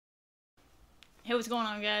Hey, what's going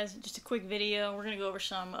on, guys? Just a quick video. We're going to go over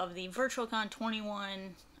some of the VirtualCon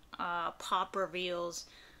 21 pop reveals,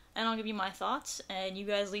 and I'll give you my thoughts, and you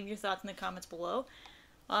guys leave your thoughts in the comments below.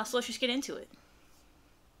 So let's just get into it.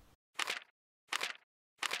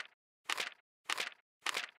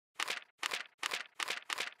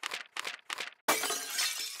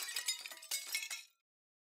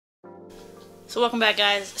 So welcome back,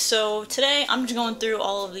 guys. So today I'm just going through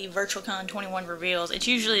all of the VirtualCon 21 reveals. It's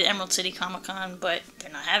usually Emerald City Comic Con, but they're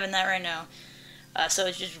not having that right now. So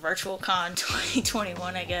it's just VirtualCon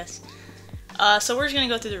 2021, I guess. So we're just going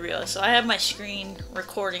to go through the reveals. So I have my screen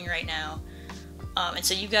recording right now. And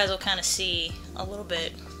so you guys will kind of see a little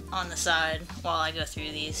bit on the side while I go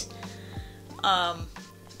through these.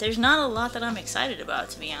 There's not a lot that I'm excited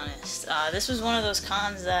about, to be honest. This was one of those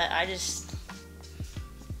cons that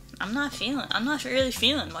I'm not really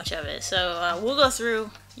feeling much of it. So we'll go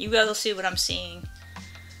through, you guys will see what I'm seeing.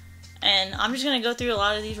 And I'm just going to go through a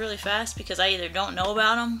lot of these really fast because I either don't know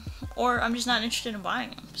about them or I'm just not interested in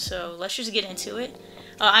buying them. So let's just get into it.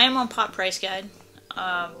 I am on Pop Price Guide.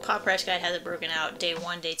 Pop Price Guide has it broken out day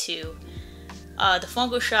 1, day 2. The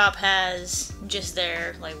Funko Shop has just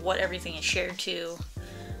their, like, what everything is shared to.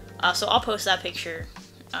 So I'll post that picture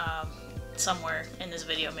somewhere in this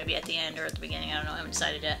video, maybe at the end or at the beginning. I don't know, I haven't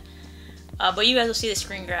decided yet. But you guys will see the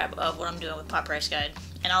screen grab of what I'm doing with Pop Price Guide,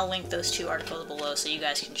 and I'll link those 2 articles below so you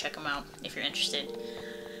guys can check them out if you're interested.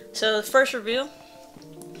 So the first reveal,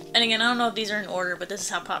 and again, I don't know if these are in order, but this is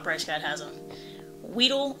how Pop Price Guide has them.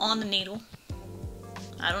 Weedle on the Needle.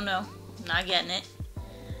 I don't know, not getting it.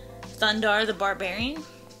 Thundar the Barbarian.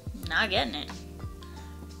 Not getting it.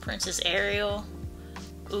 Princess Ariel.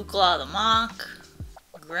 Ookla the Mock.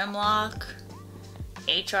 Grimlock.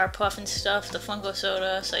 HR Pufnstuf, the Funko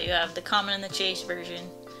Soda, so you have the Common and the Chase version.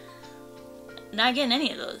 Not getting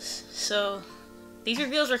any of those. So these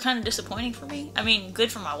reveals are kind of disappointing for me. I mean,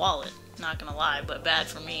 good for my wallet, not gonna lie, but bad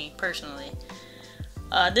for me personally.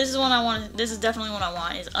 This is one I want. This is definitely one I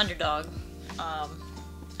want. Is Underdog. I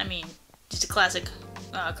mean, just a classic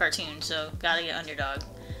cartoon, so gotta get Underdog.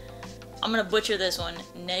 I'm gonna butcher this one.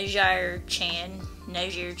 Nejire Chan.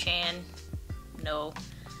 No.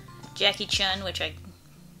 Jackie Chun, which they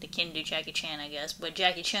can do Jackie Chan, I guess, but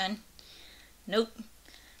Jackie Chun. Nope.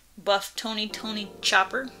 Buff Tony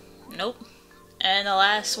Chopper. Nope. And the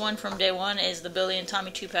last one from day 1 is the Billy and Tommy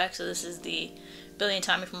 2-pack. So this is the Billy and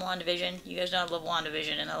Tommy from WandaVision. You guys know I love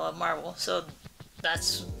WandaVision and I love Marvel, so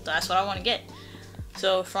that's what I want to get.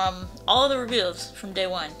 So from all of the reveals from day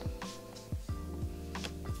 1,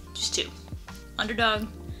 just 2, Underdog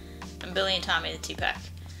and Billy and Tommy the 2-pack.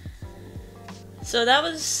 So that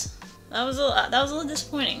was a little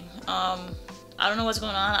disappointing. I don't know what's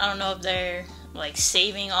going on. I don't know if they're like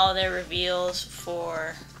saving all their reveals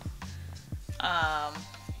for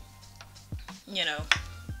you know,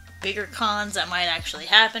 bigger cons that might actually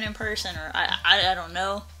happen in person, or I don't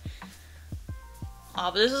know.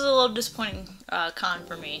 But this is a little disappointing con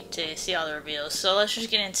for me to see all the reveals. So let's just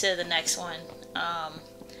get into the next one.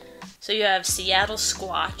 So you have Seattle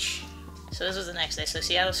Squatch. So this was the next day. So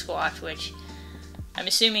Seattle Squatch, which I'm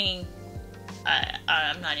assuming,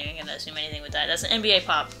 I'm not even gonna assume anything with that. That's an NBA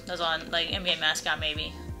pop. That's on, like, NBA mascot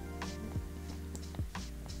maybe.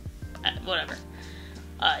 Whatever.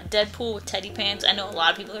 Deadpool with Teddy Pants. I know a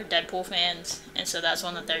lot of people are Deadpool fans, and so that's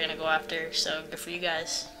one that they're gonna go after. So good for you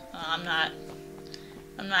guys. I'm not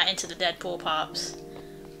into the Deadpool pops.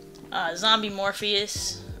 Zombie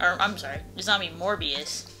Morpheus, or I'm sorry, Zombie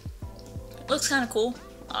Morbius. Looks kind of cool.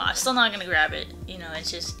 Still not gonna grab it. You know,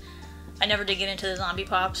 it's just, I never did get into the zombie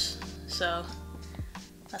pops, so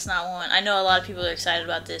that's not one. I know a lot of people are excited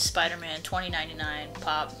about this Spider-Man 2099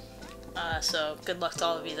 pop, so good luck to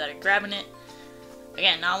all of you that are grabbing it.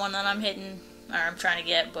 Again, not one that I'm hitting, or I'm trying to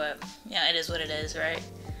get, but yeah, it is what it is, right?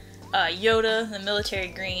 Yoda, the Military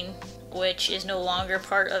Green, which is no longer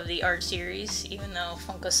part of the art series, even though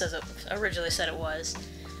Funko says it originally said it was.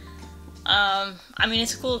 I mean,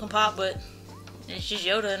 it's a cool looking pop, but it's just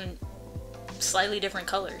Yoda in slightly different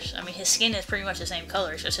colors. I mean, his skin is pretty much the same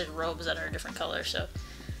color, it's just his robes that are a different color, so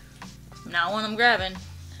not one I'm grabbing.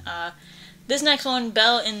 This next one,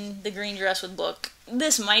 Belle in the green dress with book.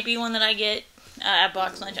 This might be one that I get at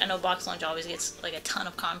Box Lunch. I know Box Lunch always gets like a ton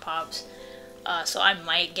of con pops, so I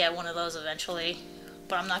might get one of those eventually,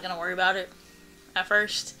 but I'm not gonna worry about it at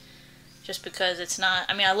first, just because it's not,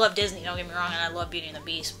 I mean, I love Disney, don't get me wrong, and I love Beauty and the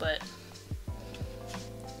Beast, but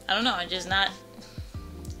I don't know, it just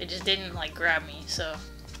didn't like grab me, so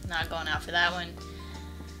not going out for that one.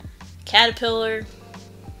 Caterpillar,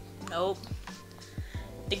 nope.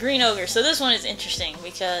 The Green Ogre. So this one is interesting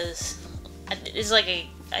because it's like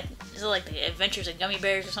is it like the Adventures of Gummy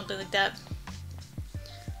Bears or something like that?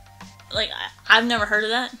 like, I've never heard of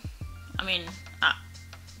that. I mean,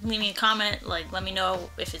 leave me a comment, like, let me know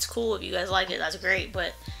if it's cool, if you guys like it, that's great,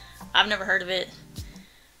 but I've never heard of it.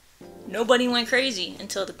 Nobody went crazy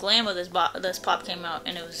until the glam of this pop came out,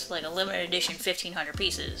 and it was like a limited edition 1,500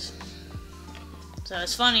 pieces. So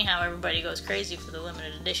it's funny how everybody goes crazy for the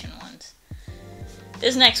limited edition ones.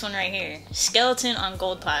 This next one right here, Skeleton on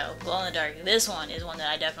Gold Pile, glow in the dark. This one is one that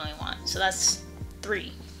I definitely want. So that's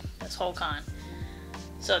 3. That's whole con.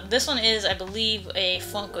 So this one is, I believe, a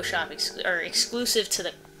Funko Shop exclusive to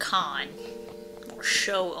the con, or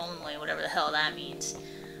show only, whatever the hell that means.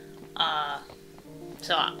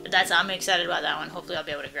 So I'm excited about that one. Hopefully I'll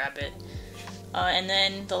be able to grab it. And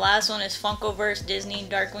then the last one is Funkoverse Disney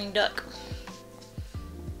Darkwing Duck.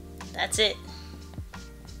 That's it.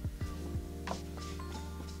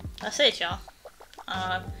 That's it, y'all.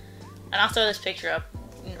 And I'll throw this picture up.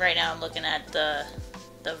 Right now I'm looking at the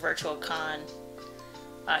Virtual Con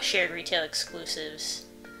shared retail exclusives.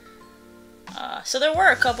 So there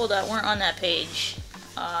were a couple that weren't on that page.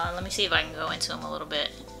 Let me see if I can go into them a little bit.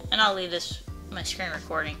 And I'll leave my screen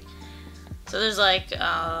recording. So there's like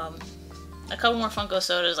a couple more Funko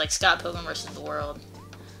Sodas, like Scott Pilgrim vs. the World.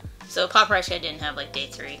 So Pop Riot I didn't have like day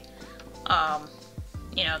 3.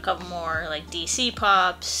 You know, a couple more like DC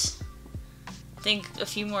Pops. I think a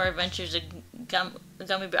few more Adventures of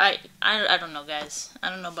Gummy Bear. I don't know, guys. I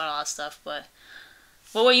don't know about all that stuff, but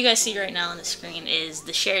what you guys see right now on the screen is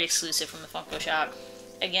the shared exclusive from the Funko Shop.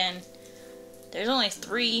 Again, there's only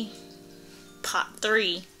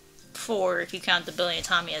 4 if you count the Billy and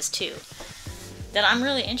Tommy as 2 that I'm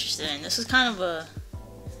really interested in. This is kind of a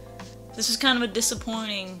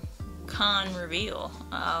disappointing con reveal.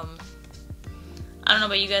 I don't know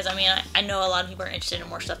about you guys. I mean, I know a lot of people are interested in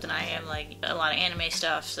more stuff than I am, like a lot of anime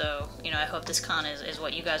stuff, so, you know, I hope this con is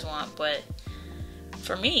what you guys want, but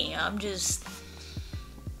for me, I'm just,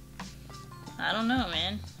 I don't know,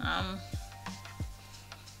 man. I'm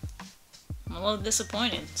a little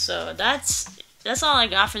disappointed. So that's all I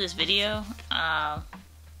got for this video.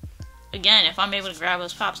 Again, if I'm able to grab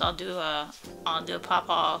those pops, I'll do a pop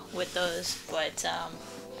haul with those, but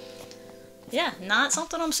yeah, not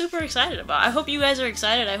something I'm super excited about. I hope you guys are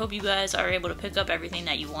excited. I hope you guys are able to pick up everything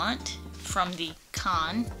that you want from the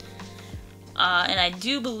con. And I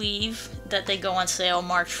do believe that they go on sale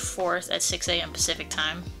March 4th at 6 a.m. Pacific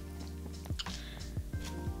time.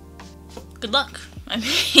 Good luck. I mean,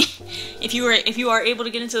 if you are able to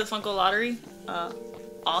get into the Funko Lottery,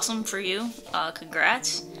 awesome for you.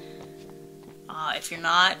 Congrats. If you're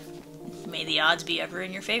not, may the odds be ever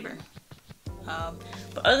in your favor.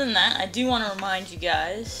 But other than that, I do want to remind you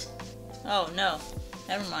guys... Oh, no.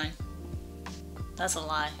 Never mind. That's a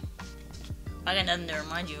lie. I got nothing to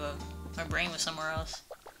remind you of. My brain was somewhere else.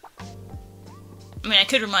 I mean, I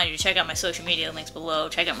could remind you to check out my social media links below.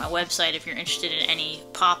 Check out my website if you're interested in any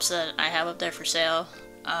pops that I have up there for sale.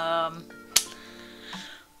 Check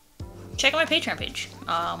out my Patreon page.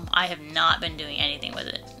 I have not been doing anything with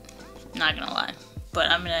it. Not gonna lie.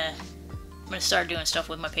 But I'm gonna start doing stuff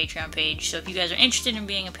with my Patreon page. So if you guys are interested in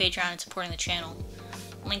being a Patreon and supporting the channel,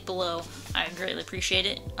 link below. I greatly appreciate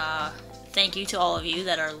it. Thank you to all of you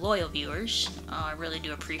that are loyal viewers. I really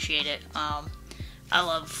do appreciate it. I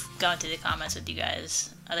love going through the comments with you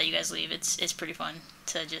guys that you guys leave. It's pretty fun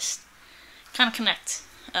to just kind of connect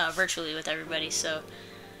virtually with everybody. So,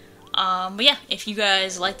 but yeah, if you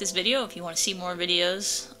guys like this video, if you want to see more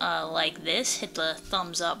videos like this, hit the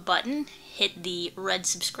thumbs up button. Hit the red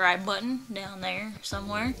subscribe button down there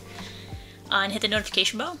somewhere, and hit the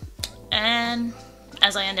notification bell. And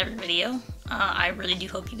as I end every video, I really do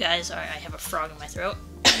hope you guys are... I have a frog in my throat.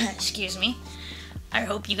 Excuse me. I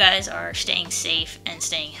hope you guys are staying safe and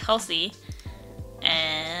staying healthy,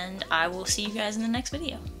 and I will see you guys in the next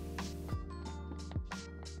video.